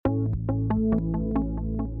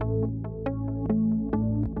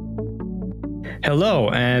Hello,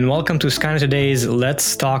 and welcome to Skynet Today's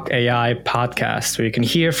Let's Talk AI podcast, where you can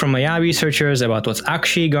hear from AI researchers about what's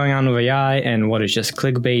actually going on with AI and what is just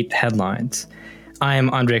clickbait headlines. I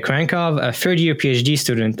am Andrei Krankov, a third-year PhD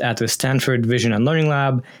student at the Stanford Vision and Learning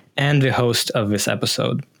Lab and the host of this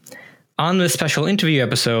episode. On this special interview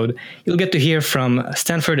episode, you'll get to hear from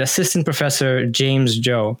Stanford Assistant Professor James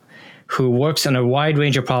Zhou, who works on a wide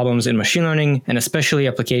range of problems in machine learning and especially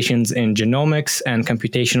applications in genomics and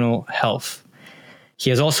computational health. He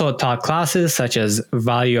has also taught classes such as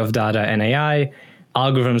Value of Data and AI,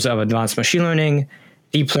 Algorithms of Advanced Machine Learning,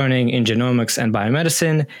 Deep Learning in Genomics and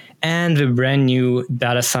Biomedicine, and the brand new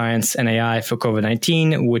Data Science and AI for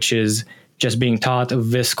COVID-19, which is just being taught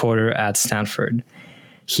this quarter at Stanford.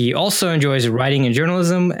 He also enjoys writing and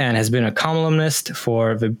journalism and has been a columnist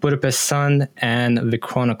for the Budapest Sun and the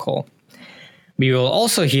Chronicle. We will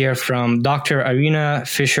also hear from Dr. Irina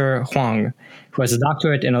Fischer-Huang, who has a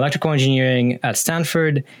doctorate in electrical engineering at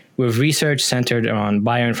Stanford with research centered around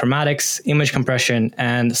bioinformatics, image compression,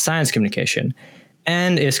 and science communication,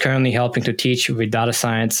 and is currently helping to teach the Data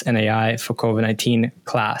Science and AI for COVID-19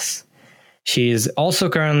 class. She is also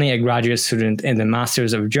currently a graduate student in the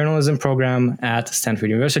Masters of Journalism program at Stanford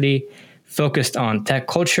University, focused on tech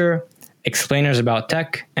culture, explainers about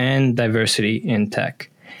tech, and diversity in tech.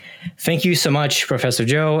 Thank you so much, Professor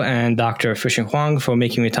Zhou and Dr. Fischer-Huang, for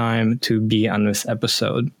making the time to be on this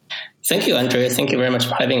episode. Thank you, Andre. Thank you very much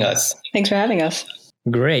for having us. Thanks for having us.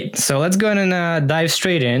 Great. So let's go ahead and dive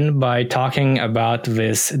straight in by talking about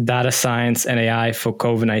this Data Science and AI for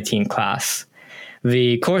COVID-19 class.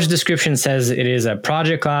 The course description says it is a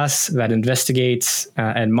project class that investigates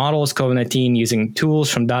and models COVID-19 using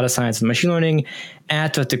tools from data science and machine learning.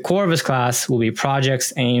 At the core of this class will be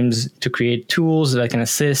projects aimed to create tools that can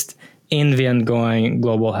assist in the ongoing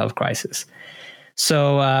global health crisis.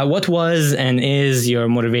 So what was and is your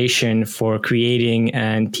motivation for creating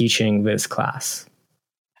and teaching this class?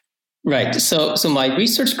 Right. So my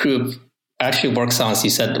research group actually works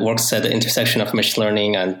at the intersection of machine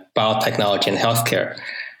learning and biotechnology and healthcare.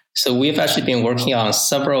 So we've actually been working on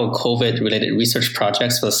several COVID-related research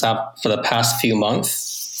projects for the past few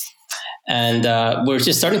months. And we're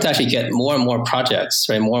just starting to actually get more and more projects,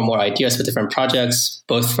 right? More and more ideas for different projects,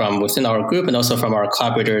 both from within our group and also from our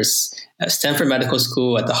collaborators at Stanford Medical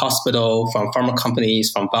School, at the hospital, from pharma companies,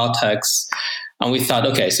 from biotechs. And we thought,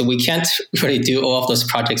 okay, so we can't really do all of those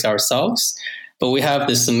projects ourselves. But we have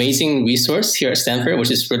this amazing resource here at Stanford, which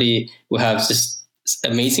is we have just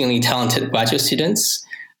amazingly talented graduate students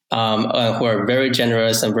who are very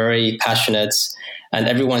generous and very passionate, and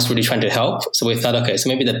everyone's really trying to help. So we thought, okay, so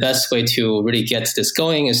maybe the best way to really get this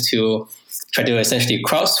going is to try to essentially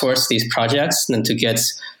crowdsource these projects and to get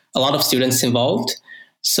a lot of students involved.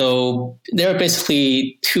 So there are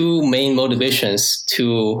basically two main motivations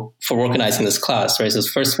for organizing this class, right? So the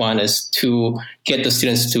first one is to get the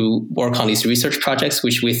students to work on these research projects,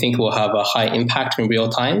 which we think will have a high impact in real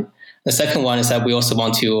time. The second one is that we also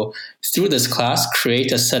want to, through this class,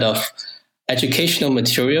 create a set of educational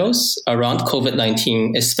materials around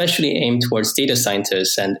COVID-19, especially aimed towards data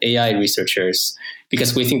scientists and AI researchers,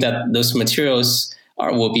 because we think that those materials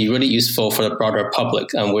will be really useful for the broader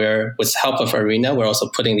public. And with the help of Irina, we're also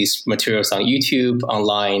putting these materials on YouTube,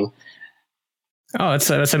 online. Oh,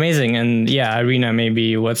 that's amazing. And yeah, Irina,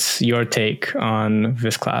 maybe what's your take on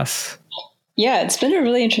this class? Yeah, it's been a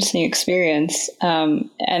really interesting experience. And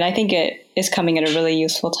I think it is coming at a really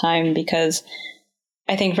useful time because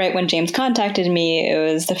I think right when James contacted me, it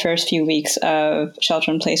was the first few weeks of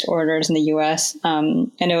shelter-in-place orders in the U.S.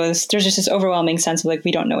 And there's just this overwhelming sense of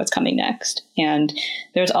we don't know what's coming next. And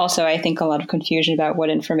there's also, I think, a lot of confusion about what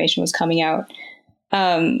information was coming out.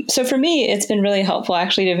 So for me, it's been really helpful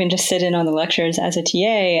actually to even just sit in on the lectures as a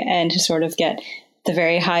TA and to sort of get the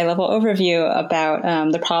very high-level overview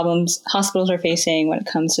about the problems hospitals are facing when it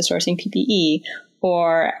comes to sourcing PPE,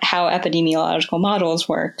 or how epidemiological models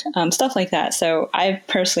work, stuff like that. So I've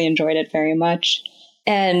personally enjoyed it very much.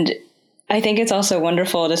 And I think it's also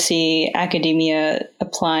wonderful to see academia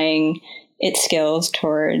applying its skills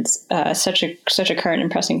towards such a current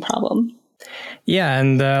and pressing problem. Yeah,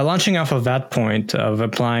 and launching off of that point of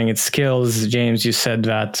applying its skills, James, you said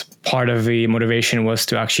that part of the motivation was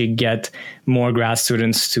to actually get more grad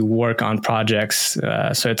students to work on projects.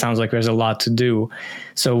 So it sounds like there's a lot to do.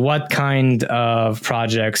 So what kind of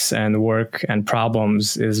projects and work and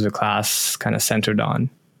problems is the class kind of centered on?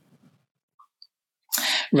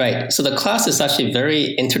 Right. So the class is actually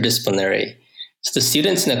very interdisciplinary. So the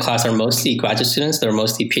students in the class are mostly graduate students. They're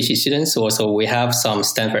mostly PhD students. Also, we have some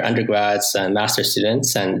Stanford undergrads and master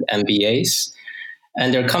students and MBAs.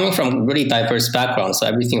 And they're coming from really diverse backgrounds. So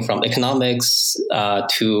everything from economics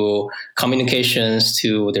to communications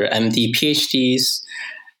to their MD, PhDs.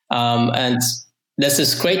 And this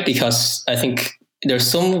is great because I think there's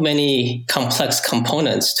so many complex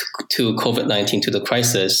components to COVID-19, to the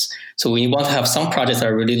crisis. So we want to have some projects that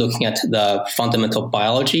are really looking at the fundamental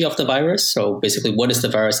biology of the virus. So basically, what is the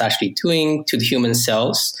virus actually doing to the human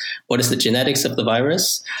cells? What is the genetics of the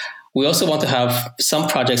virus? We also want to have some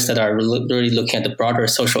projects that are really looking at the broader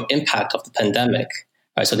social impact of the pandemic.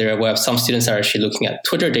 Right, so we have some students that are actually looking at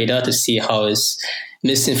Twitter data to see how is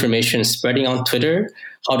misinformation spreading on Twitter.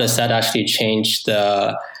 How does that actually change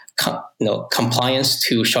the compliance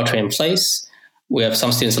to shelter in place? We have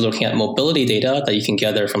some students looking at mobility data that you can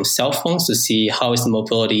gather from cell phones to see how is the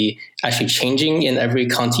mobility actually changing in every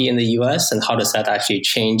county in the US, and how does that actually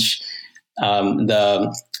change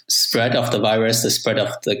the spread of the virus, the spread of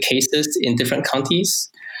the cases in different counties.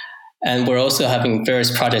 And we're also having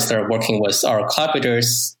various projects that are working with our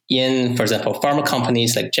collaborators in, for example, pharma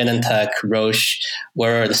companies like Genentech, Roche,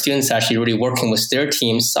 where the students are actually really working with their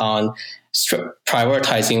teams on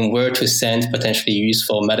prioritizing where to send potentially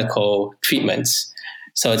useful medical treatments.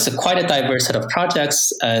 So it's quite a diverse set of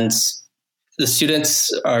projects, and the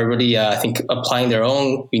students are really, I think, applying their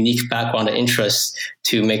own unique background and interests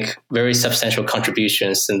to make very substantial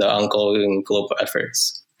contributions in the ongoing global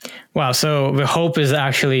efforts. Wow. So the hope is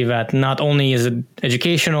actually that not only is it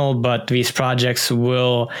educational, but these projects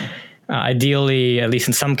will ideally, at least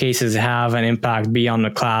in some cases, have an impact beyond the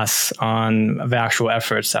class on the actual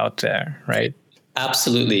efforts out there, right?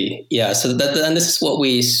 Absolutely. Yeah. So and this is what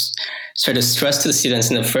we sort of stress to the students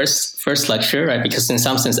in the first lecture, right? Because in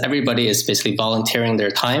some sense, everybody is basically volunteering their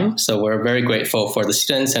time. So we're very grateful for the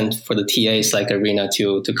students and for the TAs like Irina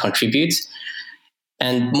to contribute.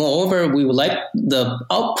 And moreover, we would like the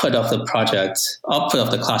output of the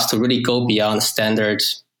class to really go beyond standard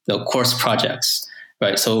course projects,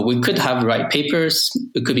 right? So we could have write papers,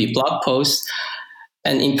 it could be blog posts.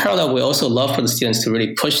 And in parallel, we also love for the students to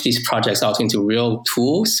really push these projects out into real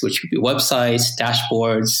tools, which could be websites,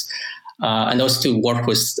 dashboards, and also to work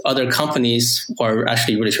with other companies who are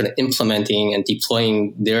actually really trying to implementing and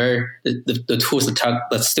deploying the tools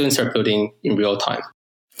that students are building in real time.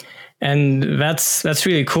 And that's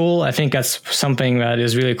really cool. I think that's something that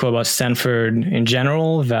is really cool about Stanford in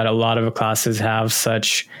general, that a lot of the classes have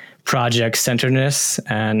such project centeredness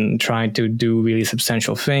and trying to do really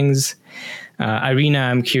substantial things. Irina,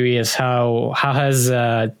 I'm curious, how has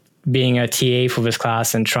being a TA for this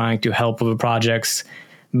class and trying to help with the projects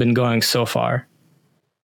been going so far?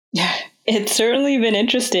 Yeah, it's certainly been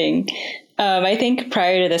interesting. I think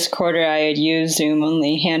prior to this quarter, I had used Zoom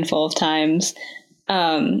only a handful of times.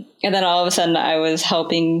 And then all of a sudden I was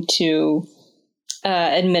helping to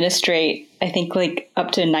administrate, I think, like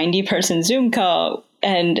up to a 90-person Zoom call.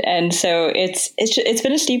 And so it's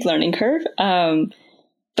been a steep learning curve.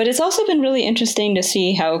 But it's also been really interesting to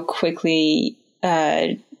see how quickly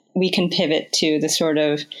we can pivot to the sort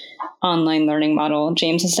of online learning model.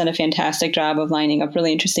 James has done a fantastic job of lining up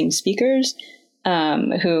really interesting speakers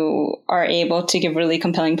who are able to give really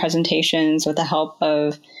compelling presentations with the help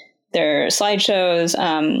of their slideshows.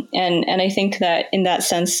 And I think that in that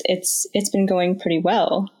sense, it's been going pretty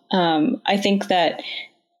well. I think that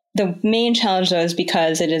the main challenge, though, is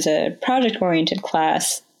because it is a project-oriented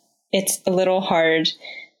class, it's a little hard,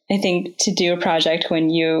 I think, to do a project when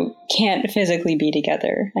you can't physically be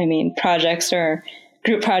together. I mean,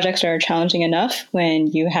 group projects are challenging enough when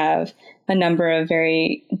you have a number of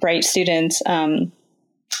very bright students,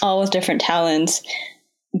 all with different talents.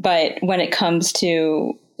 But when it comes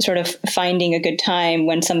to sort of finding a good time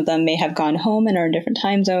when some of them may have gone home and are in different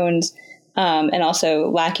time zones, and also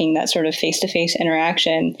lacking that sort of face-to-face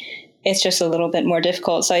interaction, it's just a little bit more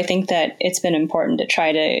difficult. So I think that it's been important to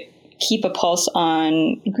try to keep a pulse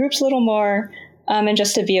on groups a little more, and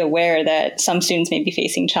just to be aware that some students may be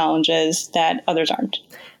facing challenges that others aren't.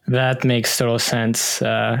 That makes total sense.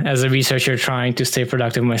 As a researcher trying to stay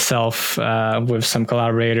productive myself with some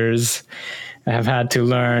collaborators, I have had to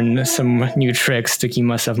learn some new tricks to keep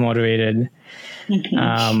myself motivated.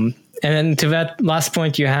 Mm-hmm. And then to that last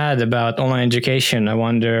point you had about online education, I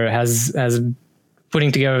wonder, has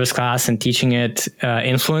putting together this class and teaching it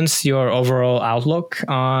influenced your overall outlook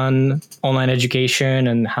on online education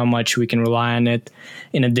and how much we can rely on it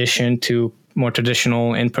in addition to more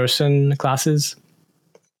traditional in-person classes?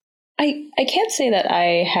 I can't say that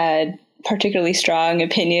I had particularly strong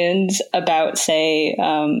opinions about, say,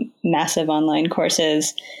 massive online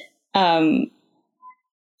courses. I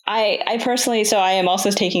personally, so I am also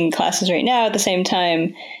taking classes right now at the same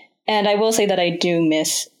time. And I will say that I do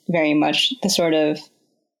miss very much the sort of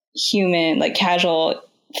human, like casual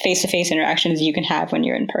face-to-face interactions you can have when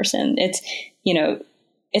you're in person. It's,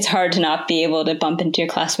 it's hard to not be able to bump into your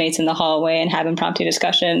classmates in the hallway and have impromptu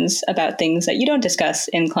discussions about things that you don't discuss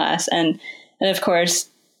in class. And of course,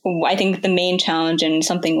 I think the main challenge in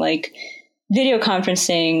something like video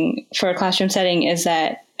conferencing for a classroom setting is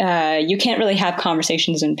that you can't really have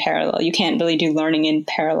conversations in parallel. You can't really do learning in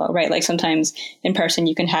parallel, right? Like sometimes in person,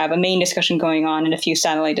 you can have a main discussion going on and a few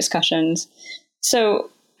satellite discussions. So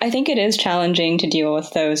I think it is challenging to deal with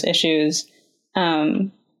those issues.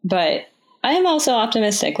 But I am also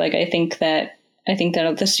optimistic. Like I think that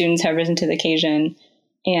the students have risen to the occasion,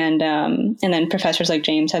 and then professors like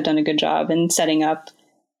James have done a good job in setting up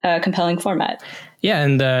a compelling format. Yeah,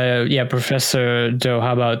 and Professor Joe,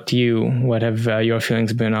 how about you? What have your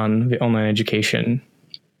feelings been on the online education?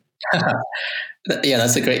 Yeah,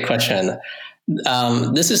 that's a great question.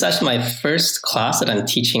 This is actually my first class that I'm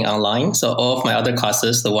teaching online. So all of my other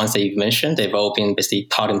classes, the ones that you've mentioned, they've all been basically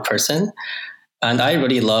taught in person. And I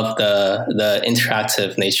really love the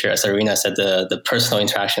interactive nature, as Irina said, the personal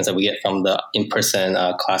interactions that we get from the in-person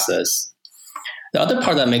classes. The other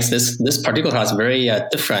part that makes this particular class very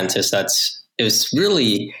different is that it was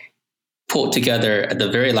really pulled together at the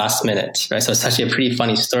very last minute, right? So it's actually a pretty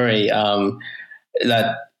funny story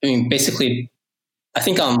basically, I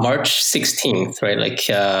think on March 16th, right, like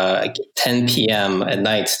 10 p.m. at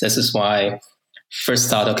night, this is why first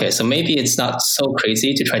thought, okay, so maybe it's not so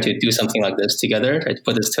crazy to try to do something like this together, right? To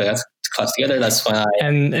put this class together. That's when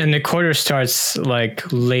And the quarter starts like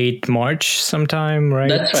late March sometime, right?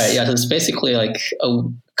 That's right. Yeah, so it's basically like a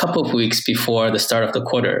couple of weeks before the start of the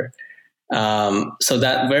quarter. So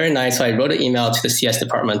that very night, so I wrote an email to the CS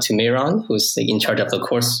department to Mehran, who's in charge of the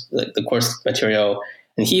course material,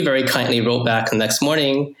 and he very kindly wrote back the next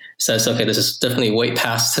morning, says, okay, this is definitely way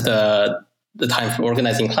past the time for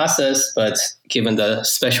organizing classes, but given the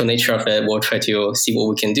special nature of it, we'll try to see what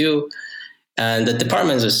we can do. And the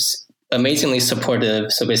department is amazingly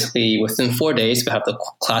supportive. So basically within 4 days, we have the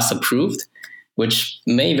class approved, which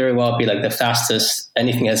may very well be like the fastest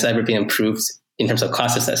anything has ever been approved in terms of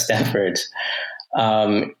classes at Stanford.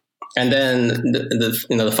 And then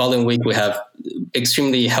the following week, we have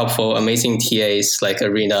extremely helpful, amazing TAs like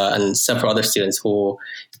Irina and several other students who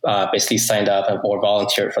basically signed up or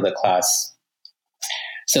volunteered for the class.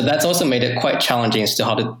 So that's also made it quite challenging as to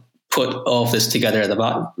how to put all of this together at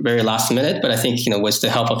the very last minute. But I think, with the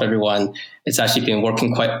help of everyone, it's actually been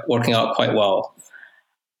working out quite well.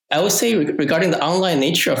 I would say regarding the online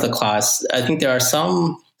nature of the class, I think there are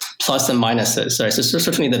some plus and minuses. Right? So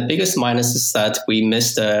certainly the biggest minus is that we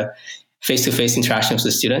miss the face-to-face interactions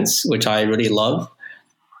with the students, which I really love.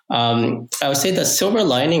 I would say the silver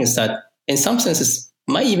lining is that in some senses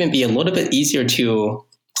it might even be a little bit easier to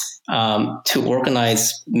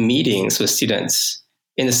organize meetings with students,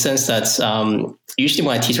 in the sense that usually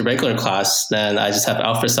when I teach a regular class, then I just have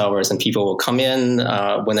office hours and people will come in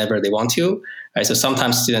whenever they want to. Right? So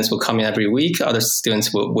sometimes students will come in every week. Other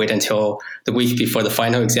students will wait until the week before the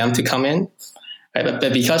final exam to come in. Right?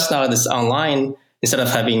 But because now it's online, instead of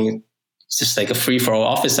having just like a free-for-all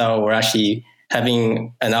office hour, we're actually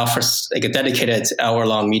having an office, like a dedicated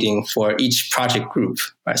hour-long meeting for each project group.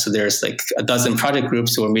 Right? So there's like a dozen project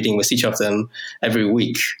groups who are meeting with each of them every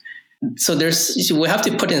week. So we have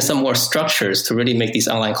to put in some more structures to really make these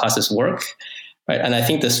online classes work, right? And I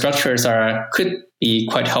think the structures could be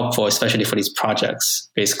quite helpful, especially for these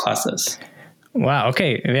projects-based classes. Wow.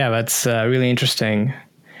 Okay. Yeah, that's really interesting.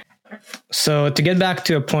 So to get back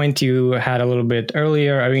to a point you had a little bit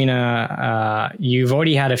earlier, Irina, you've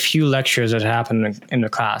already had a few lectures that happened in the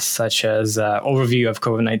class, such as overview of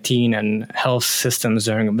COVID-19 and health systems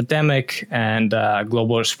during a pandemic, and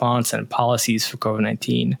global response and policies for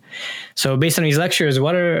COVID-19. So based on these lectures,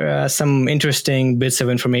 what are some interesting bits of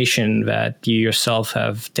information that you yourself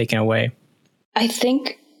have taken away? I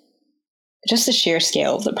think just the sheer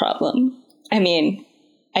scale of the problem. I mean,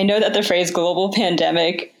 I know that the phrase global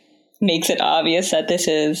pandemic makes it obvious that this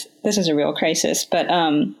is a real crisis. But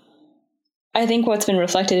I think what's been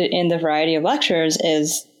reflected in the variety of lectures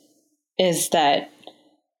is that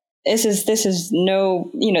this is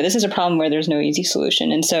a problem where there's no easy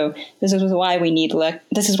solution. And so this is why we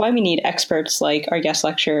need experts like our guest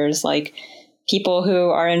lecturers, like people who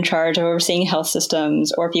are in charge of overseeing health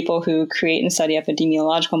systems, or people who create and study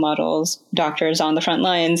epidemiological models, doctors on the front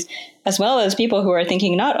lines, as well as people who are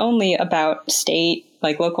thinking not only about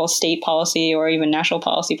local state policy or even national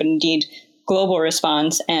policy, but indeed global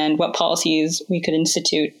response and what policies we could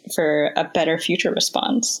institute for a better future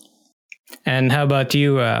response. And how about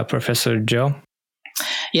you, Professor Joe?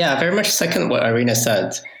 Yeah, very much second what Irina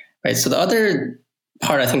said. Right. So the other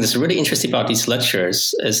part I think that's really interesting about these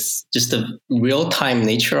lectures is just the real-time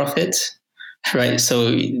nature of it, right?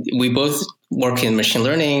 So we both work in machine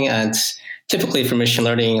learning, and typically for machine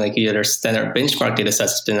learning, like there's standard benchmark data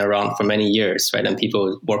sets that's been around for many years, right? And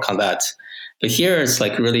people work on that. But here it's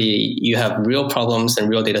like really you have real problems and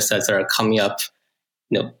real data sets that are coming up,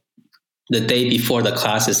 the day before the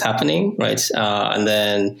class is happening, right? And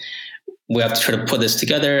then we have to try to put this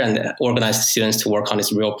together and organize the students to work on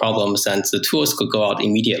these real problems, and the tools could go out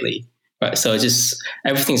immediately, right? So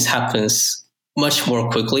everything happens much more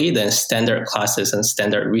quickly than standard classes and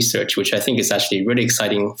standard research, which I think is actually really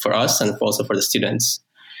exciting for us and also for the students.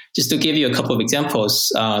 Just to give you a couple of examples,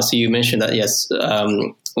 so you mentioned that, yes,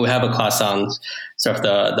 we have a class on sort of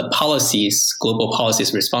the policies, global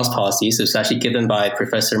policies, response policies. It's actually given by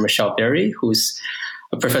Professor Michelle Berry, who's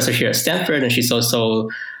a professor here at Stanford, and she's also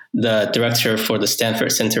the director for the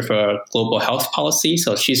Stanford Center for Global Health Policy.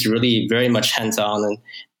 So she's really very much hands-on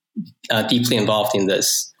and deeply involved in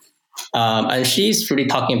this. And she's really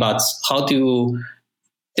talking about how do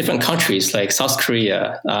different countries like South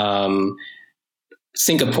Korea,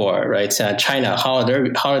 Singapore, right, China, how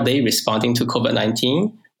are they responding to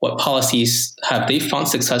COVID-19? What policies have they found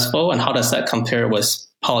successful, and how does that compare with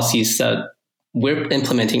policies that we're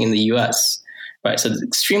implementing in the US, right? So it's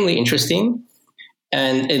extremely interesting.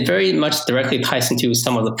 And it very much directly ties into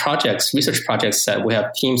some of the research projects that we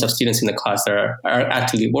have teams of students in the class that are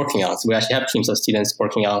actively working on. So we actually have teams of students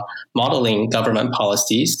working on modeling government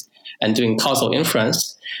policies and doing causal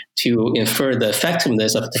inference to infer the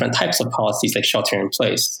effectiveness of different types of policies like shelter in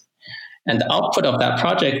place. And the output of that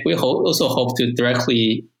project, we also hope to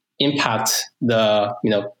directly impact the,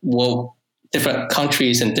 different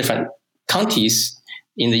countries and different counties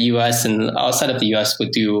in the US and outside of the US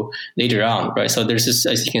would do later on, right? So there's this,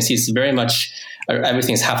 as you can see, it's very much,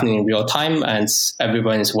 everything is happening in real time, and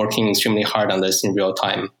everyone is working extremely hard on this in real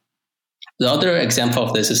time. The other example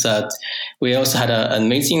of this is that we also had an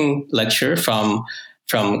amazing lecture from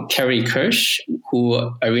Carrie Kirsch,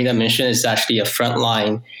 who Irina mentioned is actually a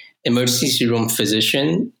frontline emergency room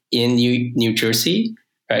physician in New Jersey,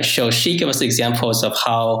 right? So she gave us examples of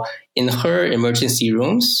how in her emergency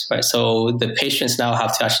rooms, right? So the patients now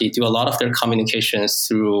have to actually do a lot of their communications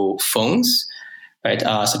through phones, right?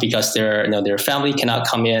 So because their family cannot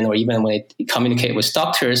come in, or even when they communicate with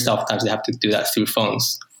doctors, oftentimes they have to do that through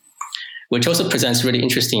phones, which also presents really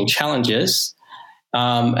interesting challenges.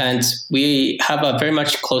 And we have a very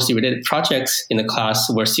much closely related projects in the class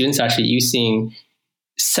where students are actually using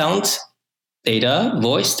sound data,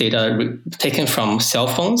 voice data taken from cell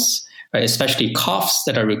phones, right, especially coughs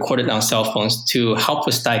that are recorded on cell phones to help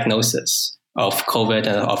with diagnosis of COVID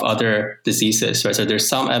and of other diseases, right? So there's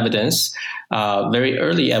some evidence, very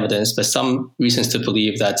early evidence, but some reasons to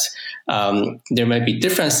believe that there might be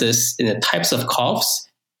differences in the types of coughs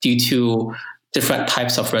due to different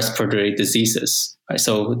types of respiratory diseases. Right?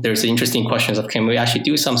 So there's interesting questions of, can we actually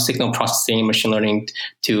do some signal processing, machine learning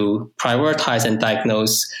to prioritize and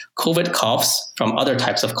diagnose COVID coughs from other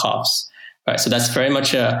types of coughs? Right? So that's very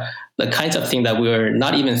much the kinds of thing that we were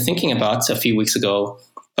not even thinking about a few weeks ago.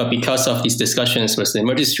 But because of these discussions with the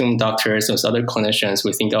emergency room doctors and with other clinicians,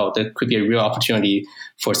 we think, there could be a real opportunity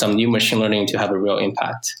for some new machine learning to have a real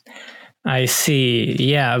impact. I see.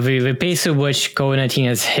 Yeah, the pace at which COVID-19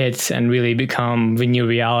 has hit and really become the new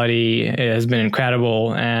reality has been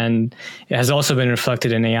incredible, and it has also been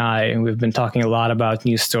reflected in AI. We've been talking a lot about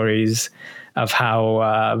news stories of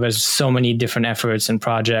how there's so many different efforts and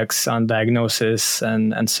projects on diagnosis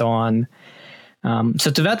and so on.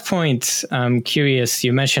 So to that point, I'm curious,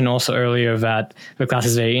 you mentioned also earlier that the class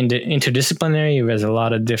is very interdisciplinary. There's a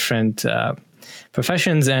lot of different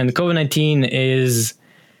professions, and COVID-19 is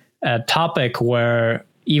a topic where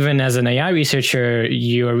even as an AI researcher,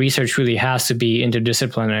 your research really has to be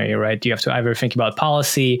interdisciplinary, right? You have to either think about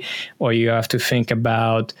policy, or you have to think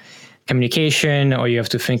about communication, or you have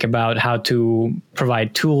to think about how to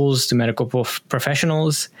provide tools to medical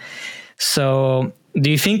professionals. So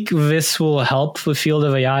do you think this will help the field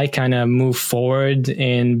of AI kind of move forward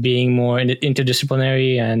in being more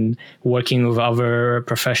interdisciplinary and working with other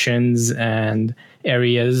professions and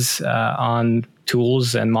areas on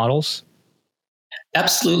tools and models?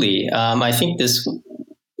 Absolutely. I think this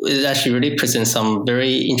actually really presents some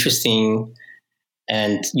very interesting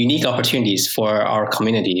and unique opportunities for our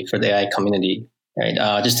community, for the AI community.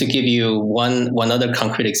 Right? Just to give you one other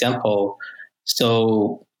concrete example.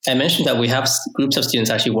 So I mentioned that we have groups of students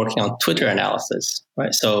actually working on Twitter analysis,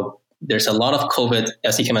 right? So there's a lot of COVID,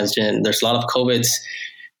 as you can imagine, there's a lot of COVID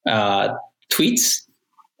tweets.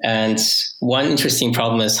 And one interesting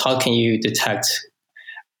problem is, how can you detect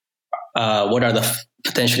what are the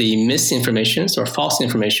potentially misinformations or false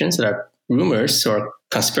informations that are rumors or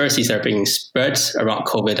conspiracies that are being spread around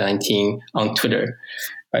COVID-19 on Twitter.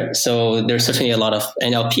 Right. So there's certainly a lot of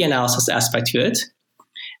NLP analysis aspect to it.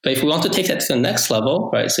 But if we want to take that to the next level,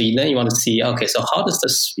 right? So then you want to see, okay, so how does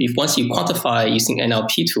this, if once you quantify using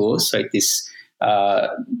NLP tools, like this,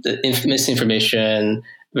 the misinformation,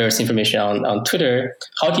 various information on Twitter,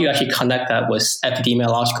 how do you actually connect that with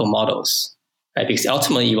epidemiological models? Right? Because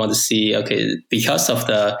ultimately you want to see, okay, because of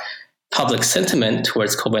the public sentiment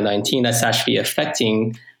towards COVID-19, that's actually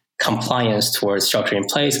affecting compliance towards shelter in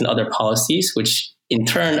place and other policies, which in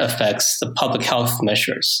turn affects the public health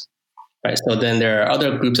measures. Right. So then there are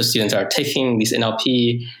other groups of students that are taking these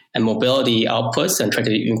NLP and mobility outputs and trying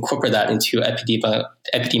to incorporate that into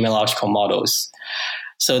epidemiological models.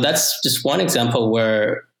 So that's just one example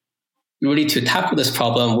where really to tackle this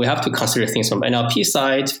problem, we have to consider things from NLP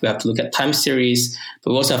side. We have to look at time series,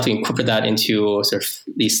 but we also have to incorporate that into sort of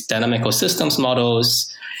these dynamical systems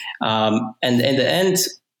models. And in the end,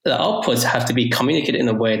 the outputs have to be communicated in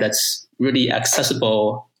a way that's really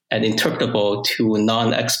accessible and interpretable to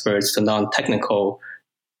non-experts, to non-technical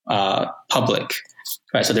public.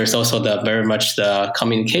 Right. So there's also very much the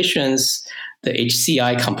communications, the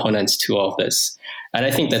HCI components to all of this. And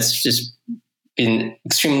I think that's just been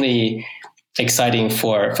extremely exciting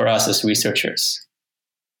for us as researchers.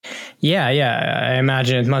 Yeah. I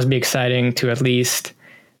imagine it must be exciting to at least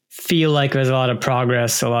feel like there's a lot of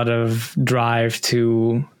progress, a lot of drive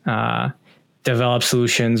to develop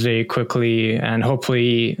solutions very quickly. And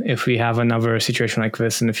hopefully, if we have another situation like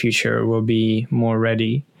this in the future, we'll be more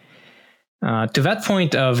ready. To that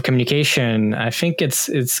point of communication, I think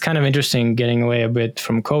it's kind of interesting getting away a bit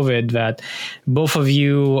from COVID that both of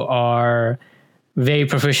you are very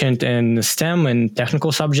proficient in STEM and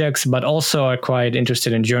technical subjects, but also are quite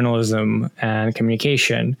interested in journalism and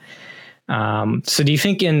communication. So do you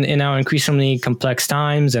think in our increasingly complex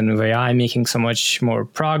times and with AI making so much more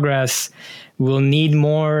progress, we'll need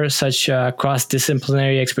more such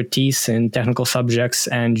cross-disciplinary expertise in technical subjects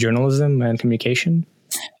and journalism and communication?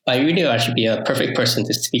 I really actually be a perfect person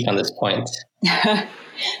to speak on this point.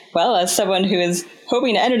 Well, as someone who is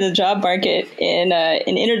hoping to enter the job market in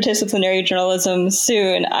interdisciplinary journalism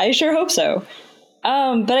soon, I sure hope so.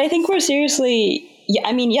 But I think more seriously,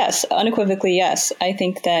 yes, unequivocally, yes. I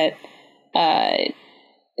think that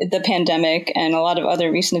the pandemic and a lot of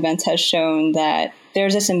other recent events has shown that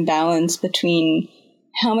there's this imbalance between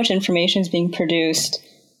how much information is being produced,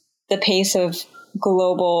 the pace of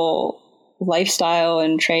global lifestyle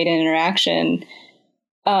and trade and interaction,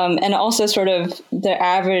 and also sort of the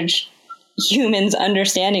average human's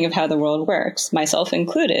understanding of how the world works, myself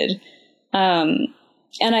included. And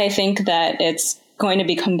I think that it's going to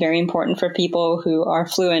become very important for people who are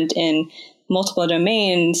fluent in multiple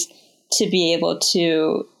domains to be able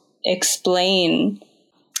to explain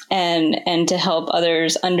and to help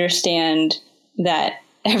others understand that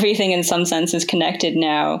everything in some sense is connected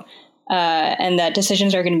now, and that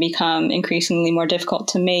decisions are going to become increasingly more difficult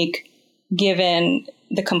to make given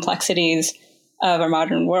the complexities of our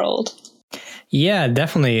modern world. Yeah,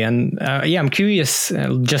 definitely. And I'm curious,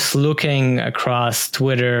 just looking across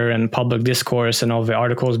Twitter and public discourse and all the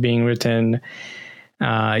articles being written,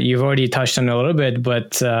 you've already touched on it a little bit,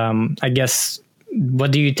 but I guess,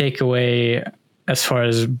 what do you take away as far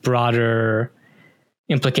as broader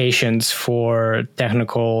implications for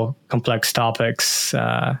technical, complex topics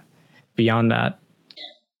beyond that?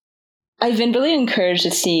 I've been really encouraged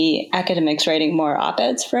to see academics writing more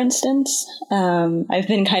op-eds, for instance. I've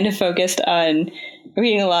been kind of focused on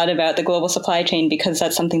reading a lot about the global supply chain because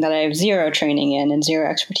that's something that I have zero training in and zero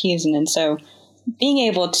expertise in. And so being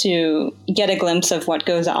able to get a glimpse of what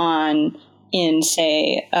goes on in,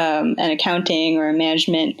 say, an accounting or a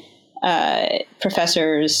management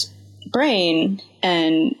professor's brain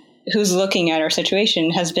and who's looking at our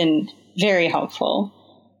situation has been very helpful.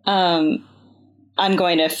 I'm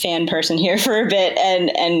going to fan person here for a bit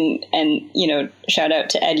and shout out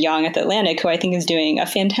to Ed Yong at The Atlantic, who I think is doing a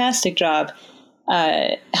fantastic job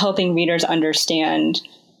helping readers understand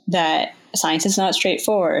that science is not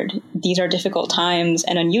straightforward. These are difficult times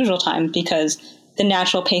and unusual times because the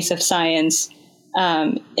natural pace of science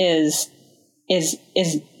is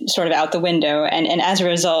sort of out the window. And as a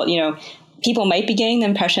result, people might be getting the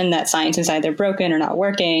impression that science is either broken or not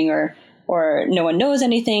working or no one knows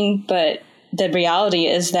anything. But the reality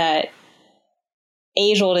is that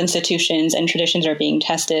age-old institutions and traditions are being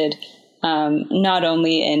tested, not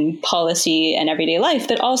only in policy and everyday life,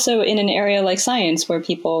 but also in an area like science where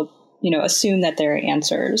people, assume that there are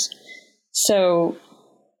answers. So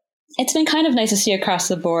it's been kind of nice to see across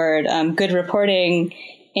the board good reporting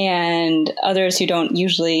and others who don't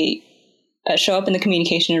usually show up in the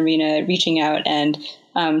communication arena, reaching out and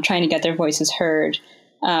trying to get their voices heard.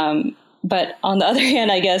 But on the other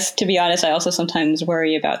hand, I guess, to be honest, I also sometimes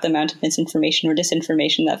worry about the amount of misinformation or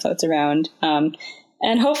disinformation that floats around.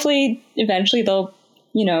 And hopefully, eventually, they'll,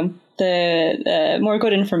 the more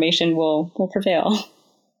good information will prevail.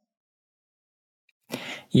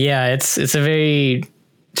 Yeah, it's a very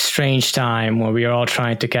strange time where we are all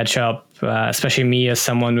trying to catch up, especially me as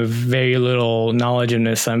someone with very little knowledge in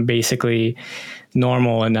this. I'm basically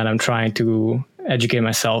normal in that I'm trying to educate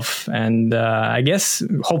myself. And I guess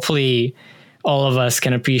hopefully all of us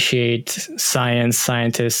can appreciate science,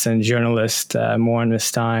 scientists, and journalists more in this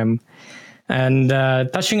time. And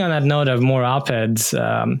touching on that note of more op-eds,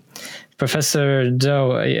 Professor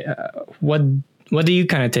Zhou, what do you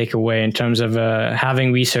kind of take away in terms of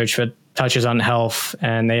having research that touches on health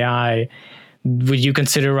and AI? Would you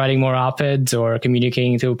consider writing more op-eds or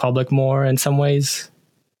communicating to the public more in some ways?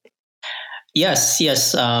 Yes.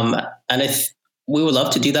 And we would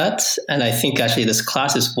love to do that. And I think actually this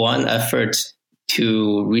class is one effort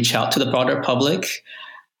to reach out to the broader public.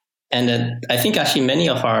 And I think actually many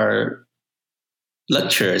of our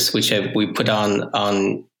lectures, which we put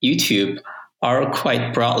on YouTube, are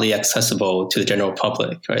quite broadly accessible to the general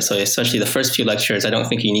public, right? So especially the first few lectures, I don't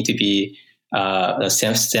think you need to be a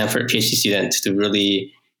Stanford PhD student to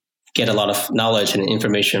really get a lot of knowledge and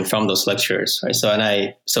information from those lectures, right?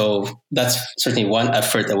 So that's certainly one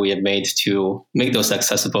effort that we have made to make those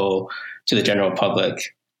accessible to the general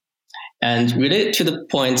public. And related to the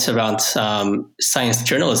points around science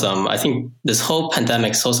journalism, I think this whole pandemic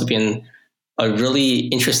has also been a really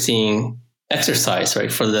interesting exercise,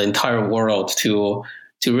 right, for the entire world to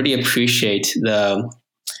really appreciate the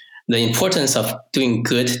importance of doing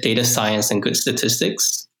good data science and good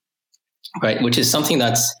statistics, right, which is something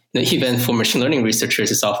that's, even for machine learning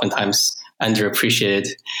researchers, is oftentimes underappreciated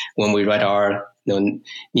when we write our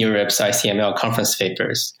NeurIPS ICML conference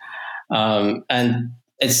papers. And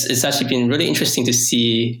it's actually been really interesting to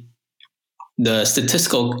see the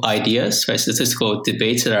statistical ideas, right, statistical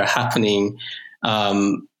debates that are happening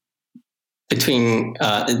that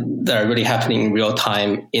are really happening in real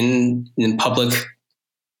time in public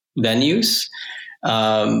venues.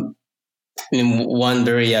 One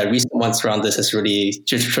very recent one around this is really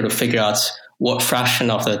just try to figure out what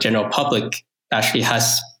fraction of the general public actually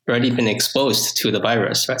has already been exposed to the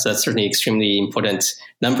virus, right? So that's certainly an extremely important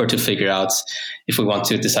number to figure out if we want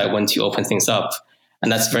to decide when to open things up.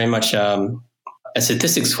 And that's very much a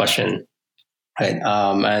statistics question, right?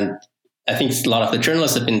 And I think a lot of the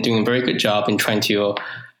journalists have been doing a very good job in trying to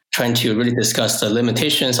really discuss the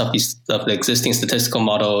limitations of the existing statistical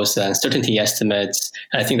models and certainty estimates.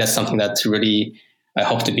 And I think that's something that really I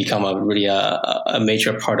hope to become a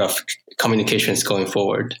major part of communications going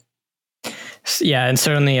forward. Yeah, and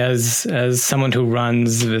certainly as someone who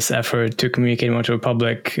runs this effort to communicate more to the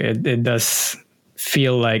public, it does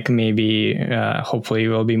feel like maybe hopefully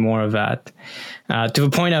will be more of that. To the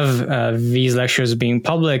point of these lectures being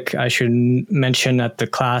public, I should mention that the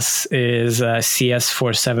class is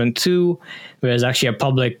CS472. There's actually a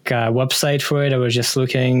public website for it. I was just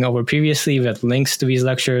looking over previously that links to these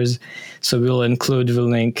lectures. So we'll include the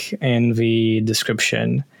link in the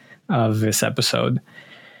description of this episode.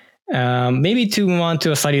 Maybe to move on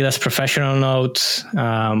to a slightly less professional note,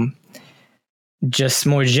 just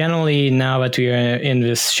more generally, now that we are in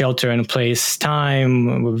this shelter-in-place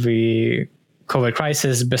time with the COVID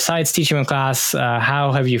crisis, besides teaching in class,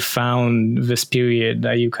 how have you found this period?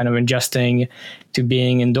 Are you kind of adjusting to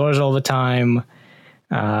being indoors all the time?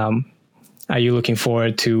 Are you looking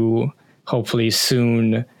forward to hopefully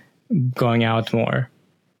soon going out more?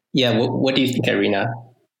 Yeah, what do you think, Irina?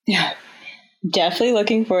 Yeah, definitely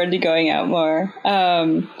looking forward to going out more.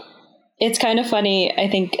 It's kind of funny. I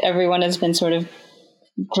think everyone has been sort of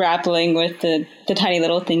grappling with the tiny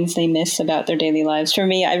little things they miss about their daily lives. For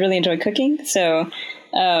me, I really enjoy cooking. So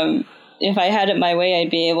if I had it my way,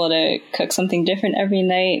 I'd be able to cook something different every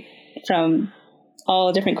night from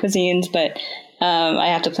all different cuisines. But I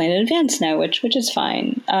have to plan in advance now, which is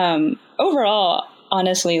fine. Overall,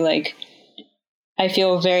 honestly, I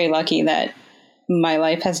feel very lucky that my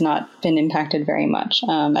life has not been impacted very much.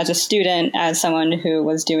 As a student, as someone who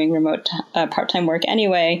was doing remote part-time work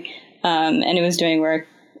anyway, and it was doing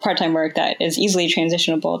part-time work that is easily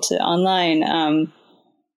transitionable to online,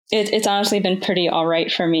 it's honestly been pretty all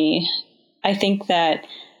right for me. I think that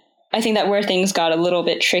where things got a little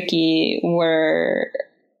bit tricky were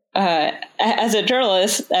as a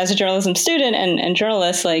journalism student and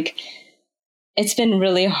journalist, it's been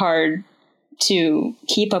really hard to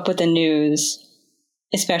keep up with the news,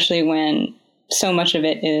 especially when so much of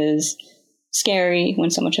it is scary, when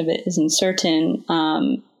so much of it is uncertain,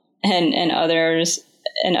 and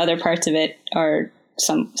other parts of it are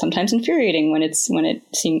sometimes infuriating when it's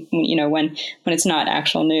not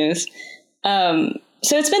actual news.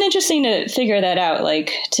 So it's been interesting to figure that out,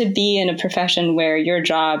 like to be in a profession where your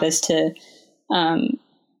job is to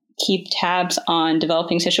keep tabs on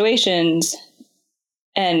developing situations.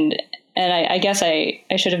 And I guess I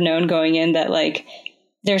should have known going in that like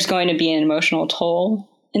there's going to be an emotional toll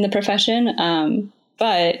in the profession.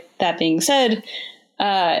 But that being said,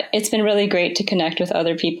 it's been really great to connect with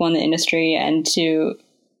other people in the industry and to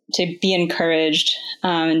be encouraged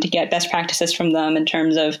and to get best practices from them in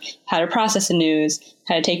terms of how to process the news,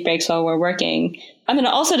 how to take breaks while we're working. I mean,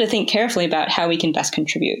 also to think carefully about how we can best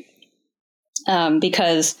contribute.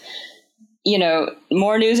 Because,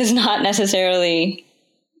 more news is not necessarily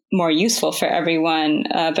more useful for everyone,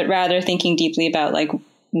 but rather thinking deeply about like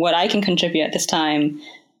what I can contribute at this time,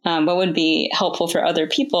 what would be helpful for other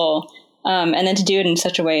people, and then to do it in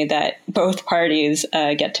such a way that both parties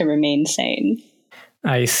get to remain sane.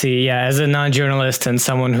 I see. Yeah, as a non-journalist and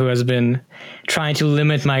someone who has been trying to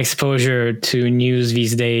limit my exposure to news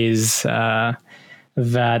these days,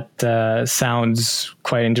 that sounds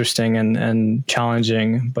quite interesting and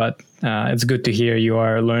challenging, but it's good to hear you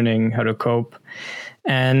are learning how to cope.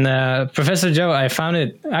 And Professor Zhou, I found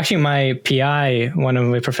it, actually my PI, one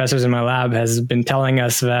of the professors in my lab, has been telling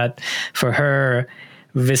us that for her,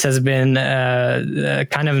 this has been a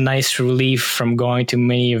kind of nice relief from going to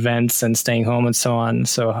many events and staying home and so on.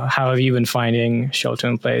 So how have you been finding shelter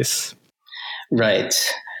in place? Right.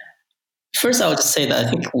 First, I would just say that I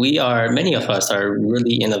think many of us are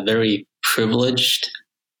really in a very privileged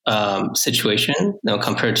situation,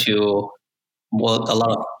 compared to what a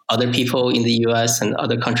lot of other people in the US and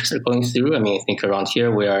other countries are going through. I mean, I think around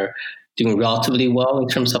here we are doing relatively well in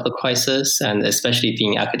terms of the crisis, and especially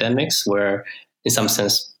being academics, we're in some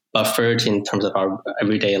sense buffered in terms of our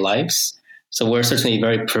everyday lives. So we're certainly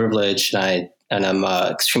very privileged, and I'm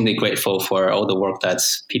extremely grateful for all the work that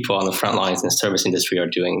people on the front lines in the service industry are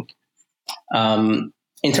doing.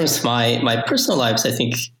 In terms of my personal lives, I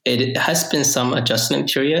think it has been some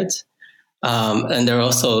adjustment period. And there are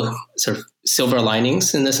also sort of silver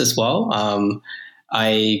linings in this as well.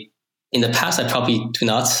 In the past, I probably do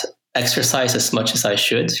not exercise as much as I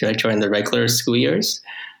should, right, during the regular school years.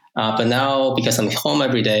 But now, because I'm home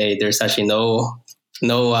every day, there's actually no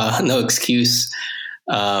excuse.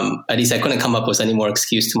 At least I couldn't come up with any more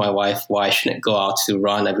excuse to my wife why I shouldn't go out to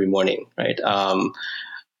run every morning, right? Or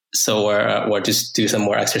just do some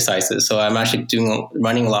more exercises. So I'm actually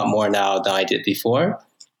running a lot more now than I did before.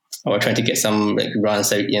 We're trying to get some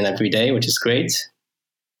runs in every day, which is great.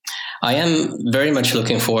 I am very much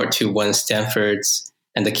looking forward to when Stanford's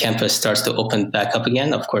and the campus starts to open back up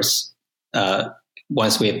again. Of course,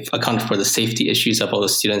 once we've accounted for the safety issues of all the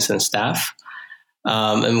students and staff.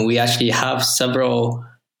 And we actually have several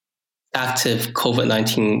active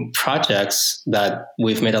COVID-19 projects that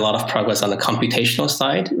we've made a lot of progress on the computational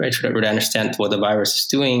side, right, to really understand what the virus is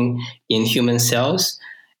doing in human cells.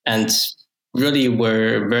 And really,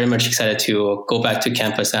 we're very much excited to go back to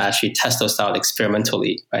campus and actually test those out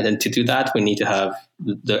experimentally, right? And to do that, we need to have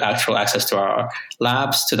the actual access to our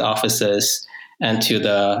labs, to the offices, and to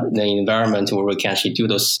the environment where we can actually do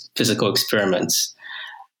those physical experiments.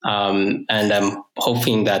 And I'm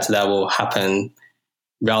hoping that will happen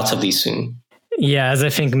relatively soon. Yeah, as I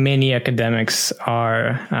think many academics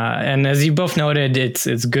are. And as you both noted,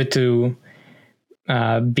 it's good to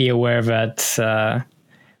be aware that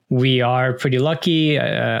we are pretty lucky.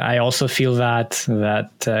 I also feel that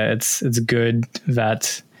it's good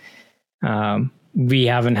that we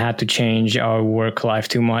haven't had to change our work life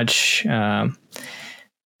too much.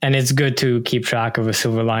 And it's good to keep track of the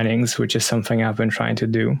silver linings, which is something I've been trying to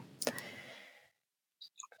do.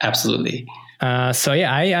 Absolutely. So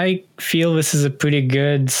yeah, I feel this is a pretty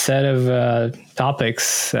good set of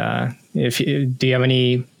topics. Do you have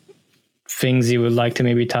any things you would like to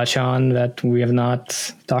maybe touch on that we have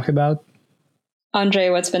not talked about? Andre,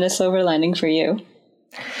 what's been a silver lining for you?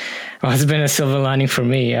 Well, it's been a silver lining for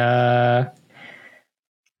me.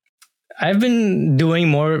 I've been doing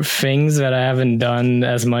more things that I haven't done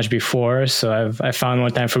as much before. So I found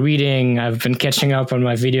more time for reading. I've been catching up on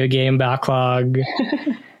my video game backlog.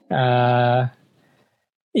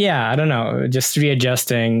 Yeah, I don't know, just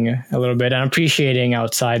readjusting a little bit and appreciating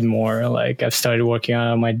outside more. Like I've started working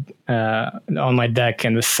on my deck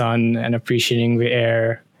in the sun and appreciating the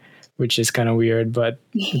air, which is kind of weird, but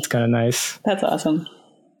it's kind of nice. That's awesome.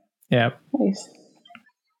 Yeah. Nice.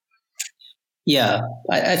 Yeah,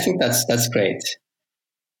 I think that's great.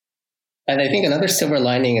 And I think another silver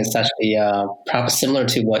lining is actually perhaps similar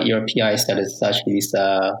to what your PI said, is actually these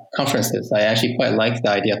conferences. I actually quite like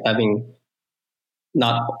the idea of having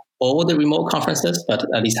not all the remote conferences, but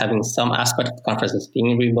at least having some aspect of the conferences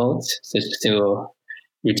being remote, so to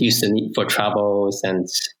reduce the need for travels and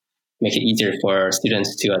make it easier for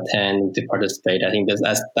students to attend, to participate. I think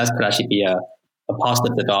that could actually be a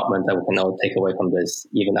positive development that we can all take away from this,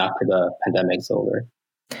 even after the pandemic's over.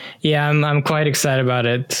 Yeah, I'm quite excited about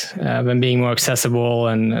it, and being more accessible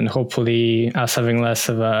and hopefully us having less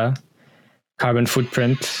of a carbon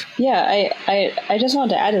footprint. Yeah, I just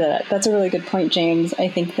wanted to add to that. That's a really good point, James. I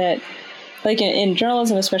think that like in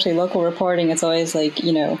journalism, especially local reporting, it's always like,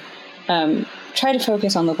 try to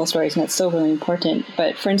focus on local stories, and that's still really important.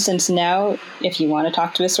 But for instance, now, if you want to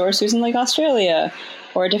talk to a source who's in like Australia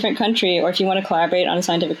or a different country, or if you want to collaborate on a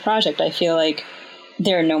scientific project, I feel like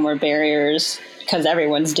there are no more barriers because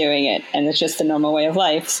everyone's doing it and it's just the normal way of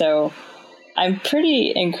life. So I'm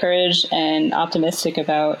pretty encouraged and optimistic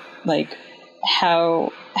about like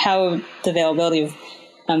how the availability of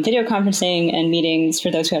video conferencing and meetings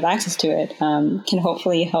for those who have access to it can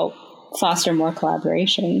hopefully help foster more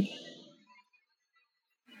collaboration.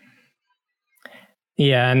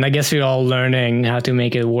 Yeah, and I guess we're all learning how to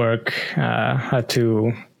make it work, how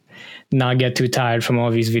to not get too tired from all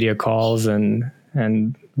these video calls and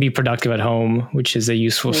be productive at home, which is a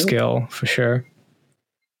useful skill for sure.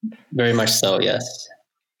 Very much so, yes.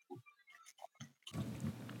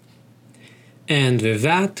 And with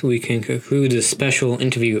that, we can conclude this special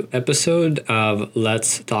interview episode of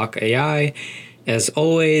Let's Talk AI. As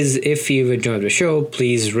always, if you've enjoyed the show,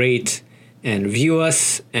 please rate and review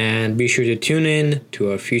us, and be sure to tune in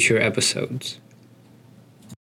to our future episodes.